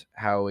understand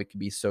how it could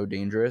be so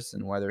dangerous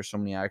and why there's so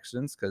many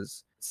accidents,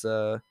 because it's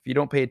if you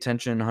don't pay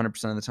attention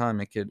 100% of the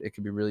time, it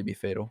could really be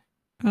fatal.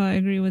 Oh, I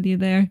agree with you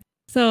there.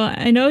 So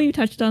I know you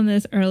touched on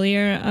this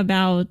earlier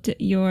about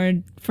your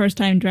first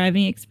time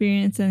driving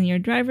experience and your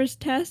driver's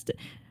test.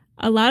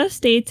 A lot of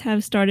states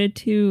have started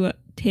to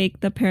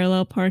take the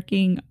parallel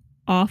parking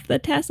off the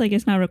test, like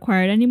it's not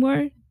required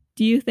anymore.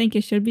 Do you think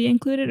it should be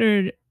included,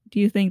 or do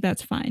you think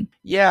that's fine?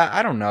 Yeah,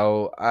 I don't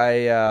know.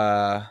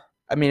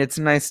 I mean, it's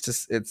nice to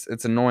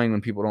it's annoying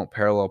when people don't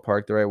parallel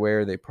park the right way,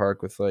 or they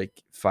park with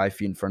like 5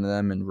 feet in front of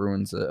them and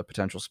ruins a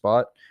potential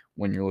spot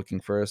when you're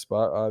looking for a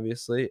spot,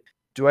 obviously.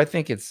 Do I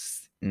think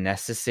it's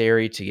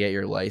necessary to get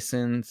your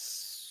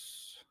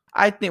license?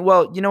 I think,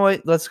 well, you know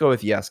what? Let's go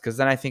with yes, because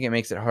then I think it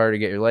makes it harder to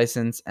get your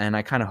license, and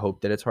I kind of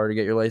hope that it's hard to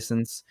get your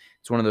license.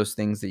 It's one of those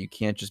things that you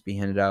can't just be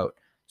handed out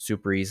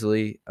super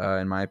easily.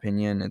 In my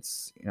opinion,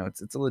 it's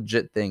a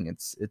legit thing.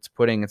 It's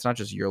not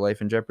just your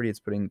life in jeopardy. It's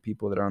putting the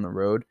people that are on the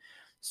road.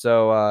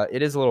 So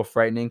it is a little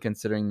frightening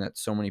considering that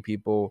so many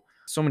people,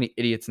 so many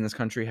idiots in this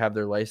country have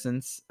their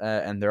license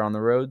and they're on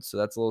the road. So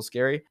that's a little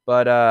scary.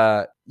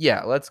 But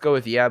yeah, let's go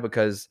with yeah,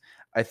 because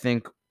I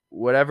think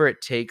whatever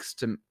it takes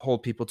to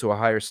hold people to a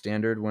higher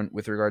standard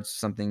with regards to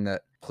something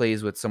that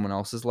plays with someone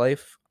else's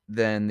life,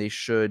 then they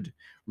should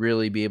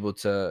really be able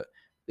to.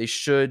 They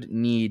should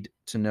need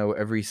to know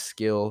every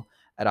skill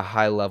at a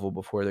high level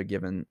before they're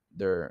given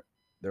their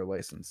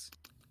license.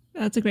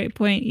 That's a great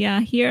point.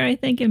 Yeah, here I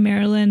think in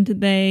Maryland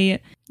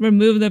they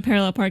removed the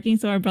parallel parking,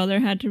 so our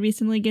brother had to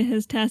recently get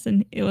his test,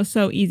 and it was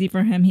so easy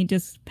for him. He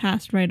just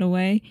passed right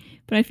away.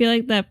 But I feel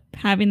like that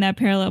having that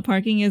parallel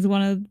parking is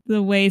one of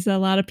the ways that a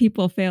lot of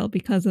people fail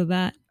because of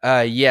that.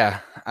 Yeah,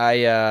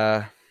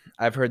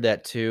 I've heard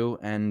that too,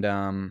 and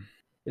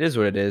it is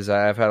what it is.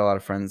 I've had a lot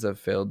of friends that have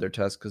failed their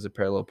test because of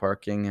parallel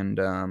parking, and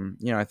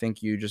I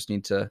think you just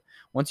need to,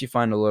 once you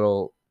find a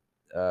little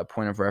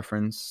point of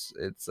reference,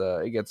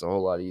 it gets a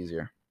whole lot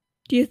easier.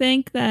 Do you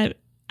think that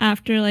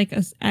after like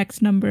a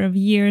X number of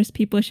years,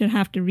 people should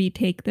have to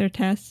retake their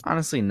test?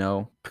 Honestly,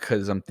 no,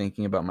 because I'm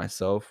thinking about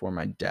myself or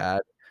my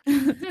dad.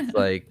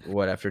 Like,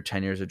 what, after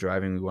 10 years of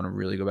driving, we want to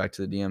really go back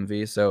to the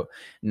DMV? So,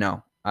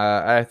 no.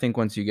 I think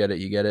once you get it,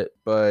 you get it.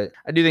 But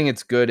I do think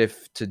it's good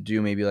to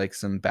do maybe like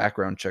some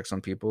background checks on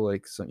people.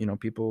 Like, so,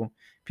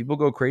 people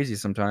go crazy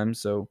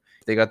sometimes. So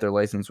if they got their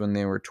license when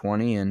they were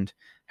 20 and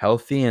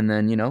healthy. And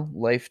then,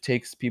 life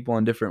takes people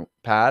on different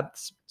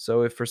paths.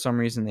 So if for some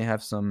reason they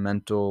have some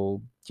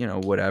mental,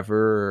 whatever,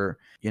 or,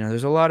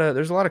 there's a lot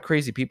of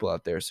crazy people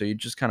out there. So you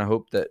just kind of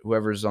hope that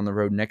whoever's on the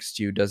road next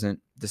to you doesn't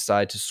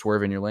decide to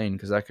swerve in your lane,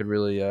 because that could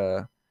really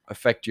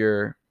affect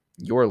your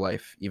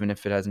life, even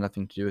if it has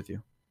nothing to do with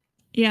you.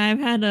 Yeah, I've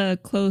had a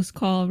close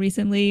call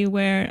recently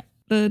where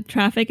the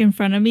traffic in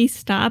front of me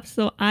stopped.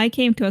 So I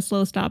came to a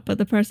slow stop, but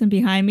the person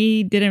behind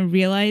me didn't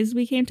realize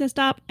we came to a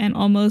stop and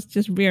almost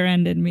just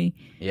rear-ended me.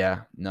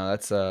 Yeah, no,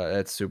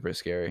 that's super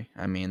scary.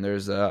 I mean,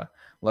 there's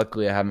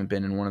luckily I haven't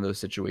been in one of those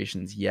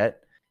situations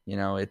yet.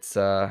 It's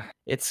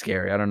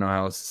scary. I don't know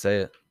how else to say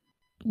it.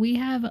 We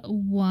have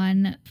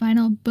one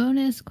final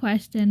bonus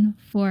question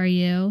for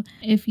you.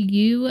 If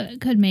you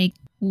could make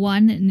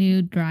one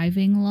new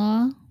driving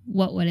law,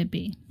 what would it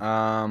be?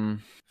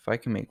 If I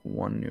can make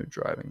one new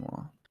driving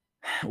law.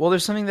 Well,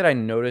 there's something that I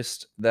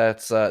noticed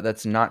that's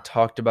not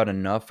talked about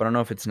enough. I don't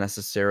know if it's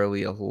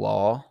necessarily a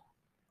law,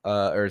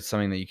 or it's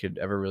something that you could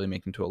ever really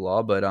make into a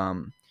law, but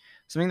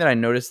something that I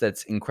noticed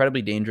that's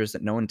incredibly dangerous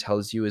that no one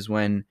tells you is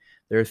when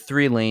there are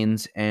 3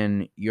 lanes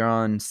and you're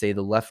on, say,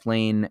 the left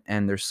lane,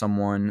 and there's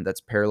someone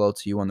that's parallel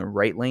to you on the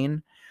right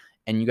lane,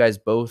 and you guys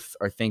both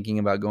are thinking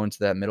about going to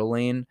that middle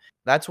lane.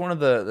 That's one of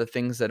the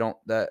things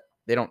that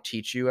they don't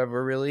teach you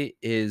ever really,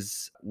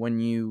 is when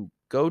you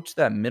go to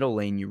that middle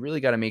lane, you really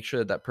got to make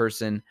sure that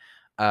person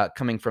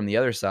coming from the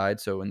other side,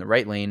 so in the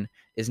right lane,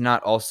 is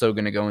not also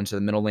going to go into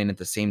the middle lane at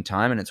the same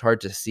time. And it's hard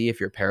to see if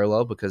you're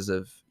parallel because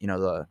of,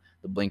 the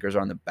blinkers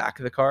are on the back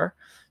of the car.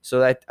 So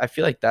that, I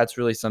feel like that's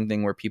really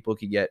something where people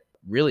could get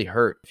really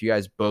hurt if you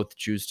guys both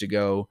choose to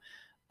go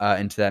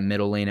into that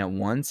middle lane at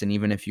once. And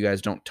even if you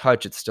guys don't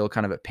touch, it's still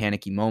kind of a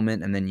panicky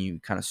moment, and then you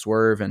kind of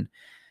swerve. And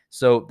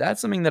so that's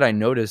something that I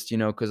noticed,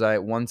 because I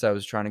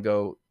was trying to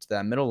go to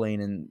that middle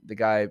lane, and the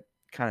guy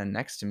kind of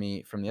next to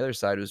me from the other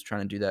side was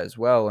trying to do that as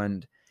well.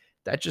 And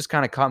that just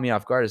kind of caught me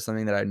off guard as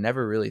something that I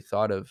never really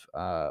thought of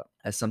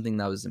as something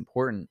that was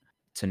important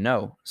to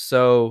know.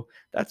 So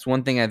that's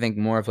one thing I think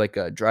more of like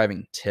a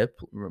driving tip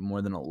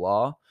more than a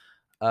law.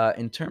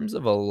 In terms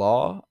of a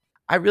law,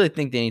 I really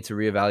think they need to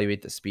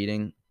reevaluate the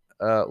speeding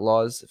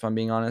laws, if I'm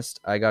being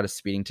honest. I got a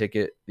speeding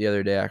ticket the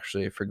other day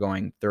actually for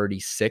going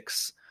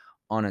 36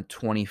 on a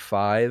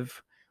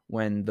 25,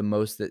 when the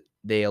most that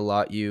they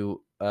allot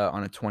you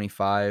on a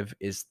 25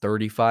 is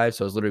 35.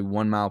 So it's literally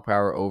 1 mile per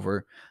hour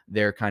over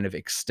their kind of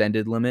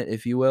extended limit,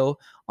 if you will,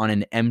 on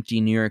an empty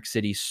New York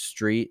City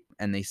street.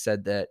 And they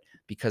said that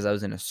because I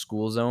was in a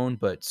school zone,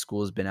 but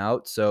school has been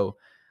out. So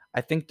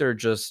I think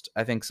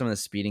I think some of the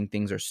speeding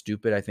things are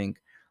stupid. I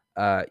think,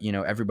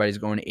 everybody's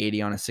going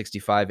 80 on a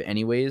 65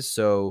 anyways.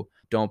 So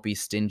don't be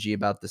stingy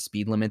about the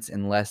speed limits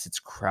unless it's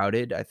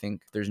crowded. I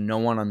think there's no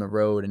one on the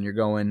road and you're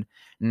going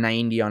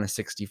 90 on a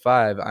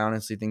 65. I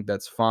honestly think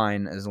that's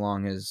fine as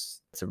long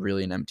as it's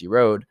really an empty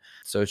road.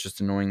 So it's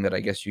just annoying that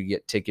I guess you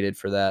get ticketed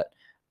for that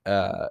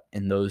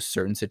in those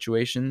certain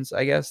situations.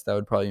 I guess that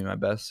would probably be my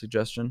best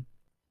suggestion.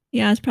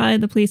 Yeah, it's probably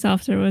the police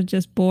officer was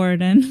just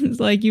bored and it's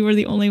like you were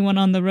the only one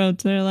on the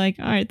road. So they're like,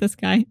 all right, this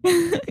guy.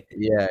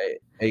 Yeah,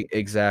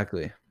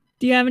 exactly.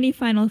 Do you have any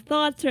final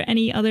thoughts or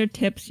any other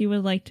tips you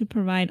would like to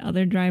provide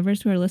other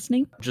drivers who are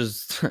listening?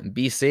 Just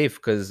be safe,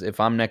 because if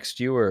I'm next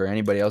to you or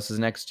anybody else is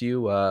next to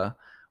you,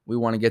 we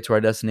want to get to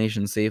our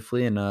destination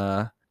safely, and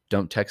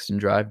don't text and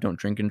drive, don't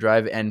drink and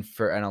drive. And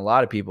a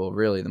lot of people,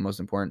 really the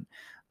most important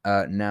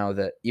now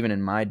that even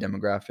in my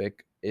demographic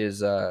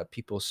is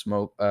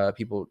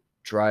people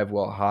drive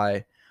while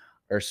high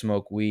or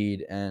smoke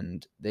weed,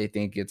 and they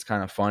think it's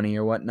kind of funny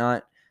or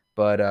whatnot.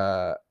 But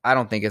I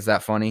don't think it's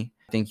that funny.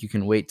 I think you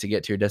can wait to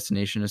get to your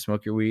destination to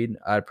smoke your weed.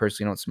 I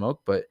personally don't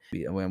smoke, but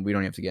we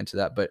don't have to get into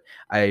that. But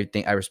I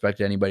think I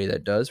respect anybody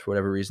that does for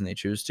whatever reason they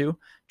choose to.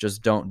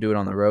 Just don't do it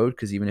on the road,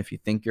 because even if you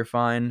think you're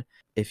fine,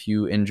 if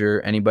you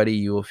injure anybody,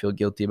 you will feel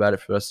guilty about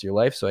it for the rest of your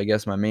life. So I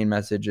guess my main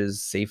message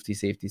is safety,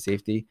 safety,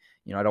 safety.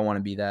 I don't want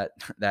to be that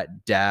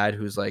dad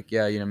who's like,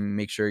 yeah,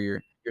 make sure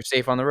you're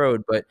safe on the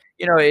road. But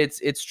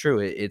it's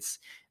true.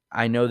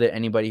 I know that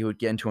anybody who would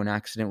get into an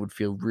accident would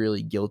feel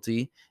really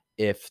guilty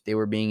if they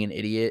were being an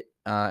idiot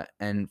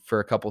and for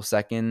a couple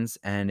seconds,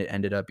 and it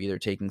ended up either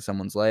taking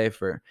someone's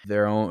life or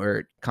their own,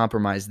 or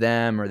compromised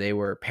them, or they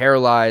were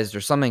paralyzed,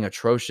 or something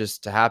atrocious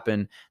to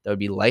happen that would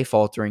be life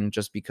altering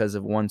just because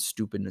of one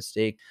stupid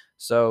mistake.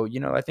 So,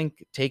 I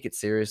think take it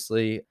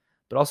seriously,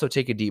 but also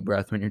take a deep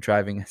breath when you're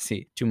driving. I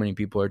see too many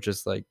people are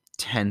just like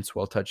tense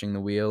while touching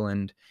the wheel,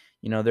 and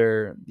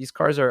these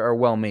cars are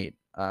well made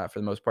for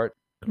the most part.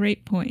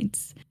 Great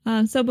points.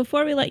 So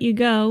before we let you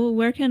go,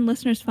 where can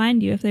listeners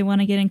find you if they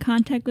want to get in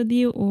contact with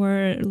you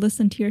or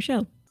listen to your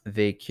show?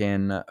 They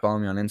can follow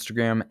me on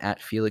Instagram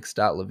at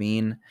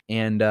felix.levine,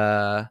 and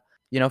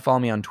follow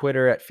me on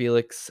Twitter at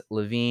Felix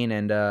Levine,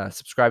 and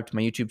subscribe to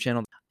my YouTube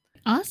channel.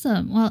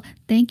 Awesome. Well,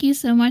 thank you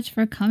so much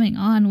for coming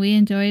on. We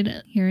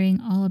enjoyed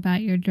hearing all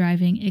about your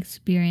driving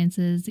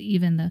experiences,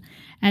 even though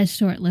as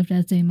short-lived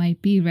as they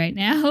might be right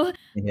now.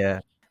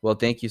 Yeah. Well,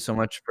 thank you so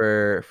much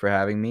for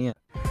having me.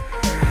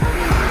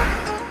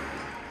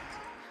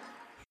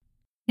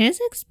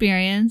 His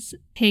experience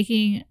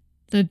taking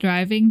the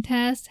driving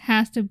test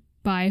has to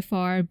by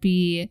far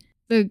be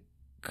the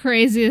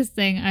craziest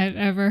thing I've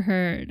ever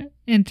heard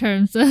in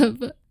terms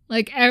of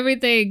like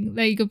everything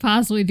that you could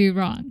possibly do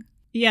wrong.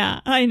 Yeah,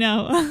 I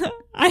know.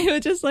 I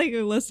was just like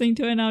listening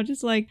to it and I was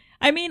just like,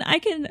 I mean, I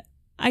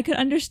could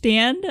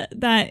understand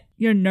that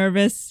you're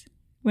nervous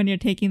when you're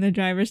taking the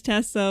driver's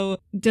test. So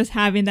just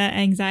having that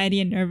anxiety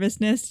and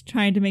nervousness,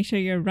 trying to make sure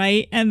you're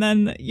right. And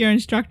then your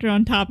instructor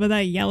on top of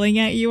that yelling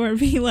at you or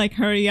being like,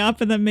 hurry up.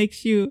 And that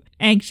makes you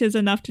anxious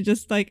enough to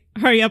just like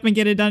hurry up and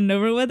get it done and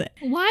over with.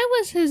 Why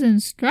was his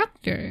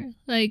instructor?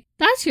 Like,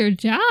 that's your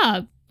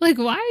job. Like,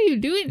 why are you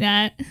doing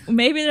that?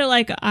 Maybe they're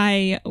like,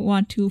 I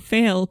want to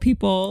fail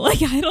people.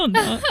 Like, I don't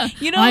know.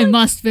 You know, I like,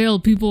 must fail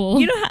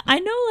people. You know, I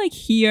know like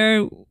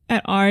here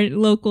at our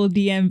local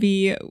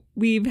DMV,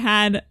 we've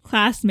had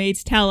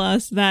classmates tell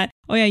us that,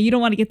 oh yeah, you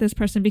don't want to get this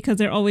person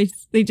because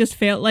they just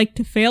like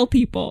to fail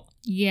people.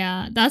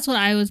 Yeah, that's what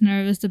I was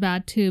nervous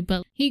about too,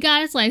 but he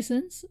got his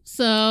license,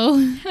 so...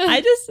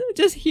 I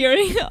just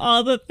hearing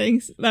all the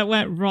things that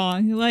went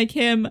wrong, like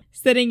him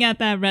sitting at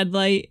that red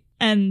light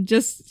and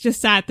just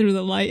sat through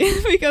the light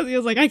because he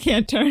was like, I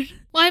can't turn.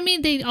 Well, I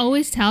mean, they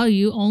always tell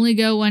you only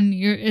go when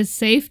it's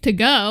safe to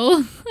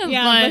go.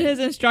 Yeah, but his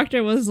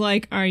instructor was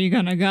like, are you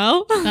gonna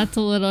go? That's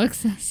a little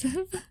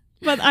excessive.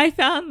 But I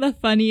found the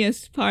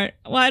funniest part.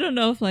 Well, I don't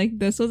know if like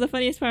this was the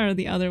funniest part or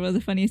the other was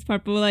the funniest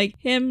part, but like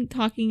him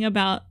talking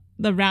about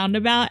the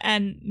roundabout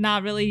and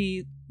not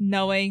really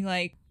knowing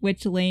like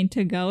which lane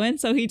to go in.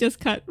 So he just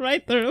cut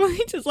right through.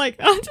 He just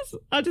like,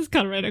 I'll just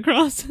cut right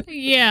across.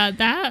 Yeah,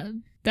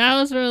 that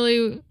was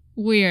really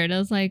weird. I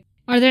was like,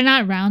 are there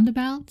not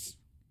roundabouts?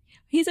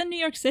 He's in New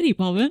York City,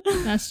 Paulvin.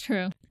 That's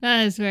true.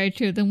 That is very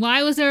true. Then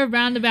why was there a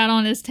roundabout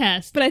on his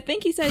test? But I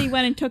think he said he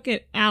went and took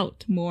it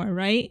out more,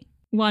 right?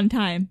 One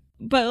time.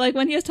 But like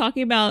when he was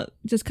talking about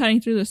just cutting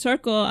through the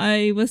circle,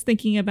 I was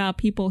thinking about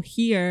people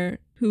here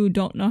who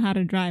don't know how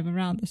to drive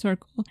around the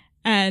circle.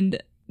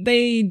 And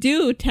they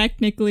do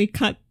technically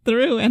cut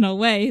through in a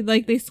way.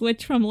 Like they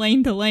switch from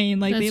lane to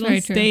lane. Like they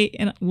don't stay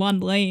in one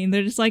lane.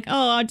 They're just like,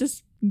 oh, I'll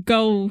just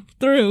go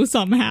through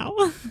somehow.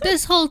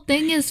 This whole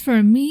thing is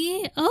for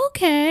me?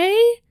 Okay.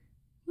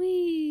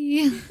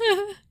 Wee.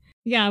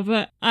 Yeah,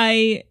 but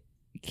I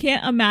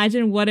can't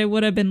imagine what it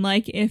would have been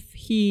like if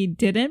he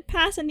didn't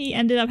pass and he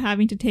ended up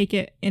having to take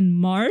it in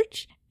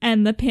March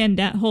and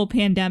the whole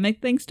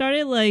pandemic thing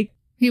started. Like,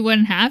 he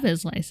wouldn't have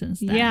his license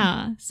then.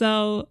 Yeah,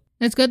 so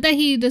it's good that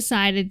he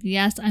decided,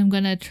 yes, I'm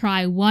gonna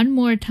try one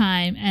more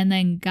time and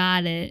then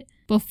got it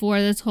before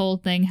this whole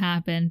thing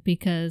happened,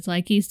 because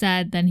like he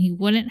said, then he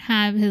wouldn't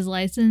have his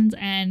license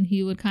and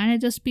he would kind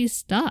of just be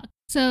stuck.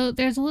 So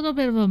there's a little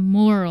bit of a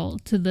moral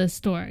to this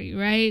story,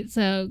 right?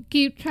 So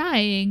keep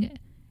trying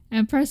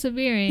and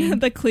persevering.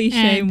 The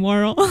cliche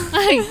moral.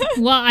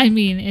 I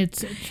mean,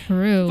 it's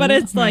true. But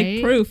it's right?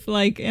 like proof,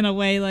 like in a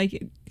way,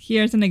 like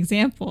here's an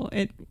example.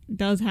 It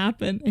does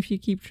happen if you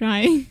keep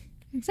trying.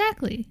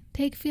 Exactly.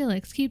 Take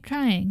Felix, keep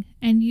trying,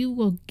 and you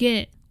will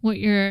get what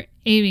you're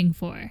aiming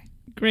for.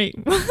 Great.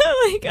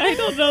 Like, I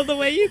don't know the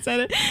way you said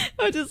it.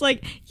 I was just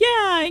like,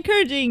 yeah,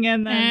 encouraging,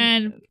 and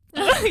then...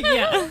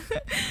 yeah.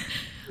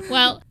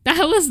 Well,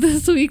 that was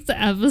this week's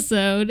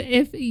episode.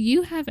 If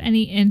you have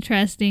any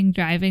interesting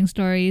driving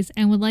stories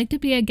and would like to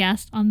be a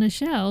guest on the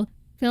show,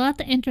 fill out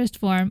the interest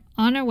form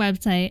on our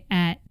website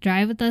at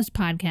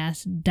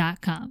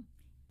drivewithuspodcast.com.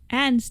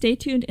 And stay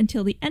tuned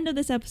until the end of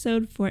this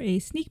episode for a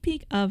sneak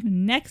peek of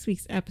next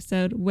week's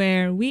episode,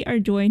 where we are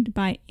joined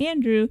by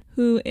Andrew,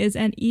 who is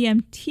an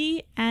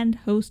EMT and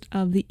host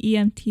of the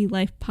EMT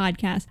Life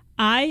podcast.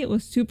 I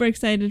was super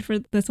excited for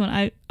this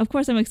one. Of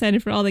course, I'm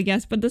excited for all the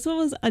guests, but this one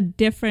was a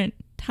different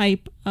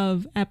type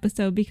of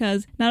episode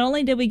because not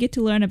only did we get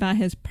to learn about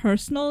his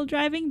personal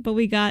driving, but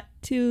we got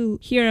to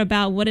hear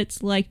about what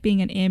it's like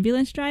being an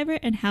ambulance driver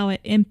and how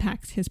it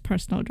impacts his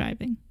personal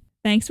driving.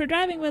 Thanks for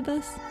driving with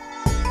us.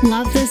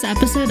 Love this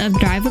episode of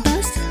Drive With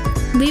Us?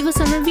 Leave us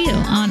a review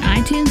on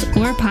iTunes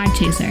or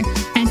Podchaser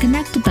and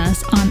connect with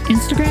us on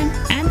Instagram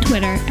and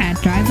Twitter at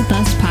Drive With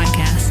Us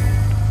Podcast.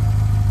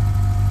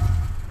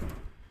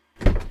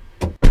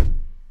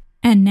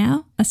 And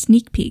now, a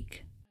sneak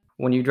peek.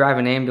 When you drive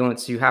an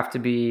ambulance, you have to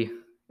be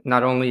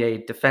not only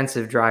a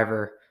defensive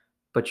driver,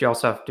 but you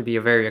also have to be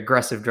a very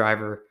aggressive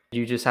driver.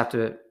 You just have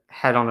to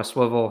head on a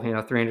swivel,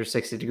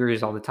 360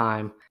 degrees all the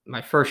time.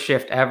 My first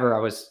shift ever, I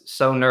was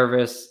so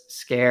nervous,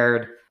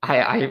 scared.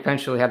 I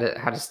eventually had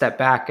to step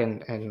back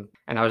and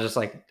I was just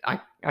like, I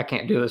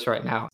can't do this right now.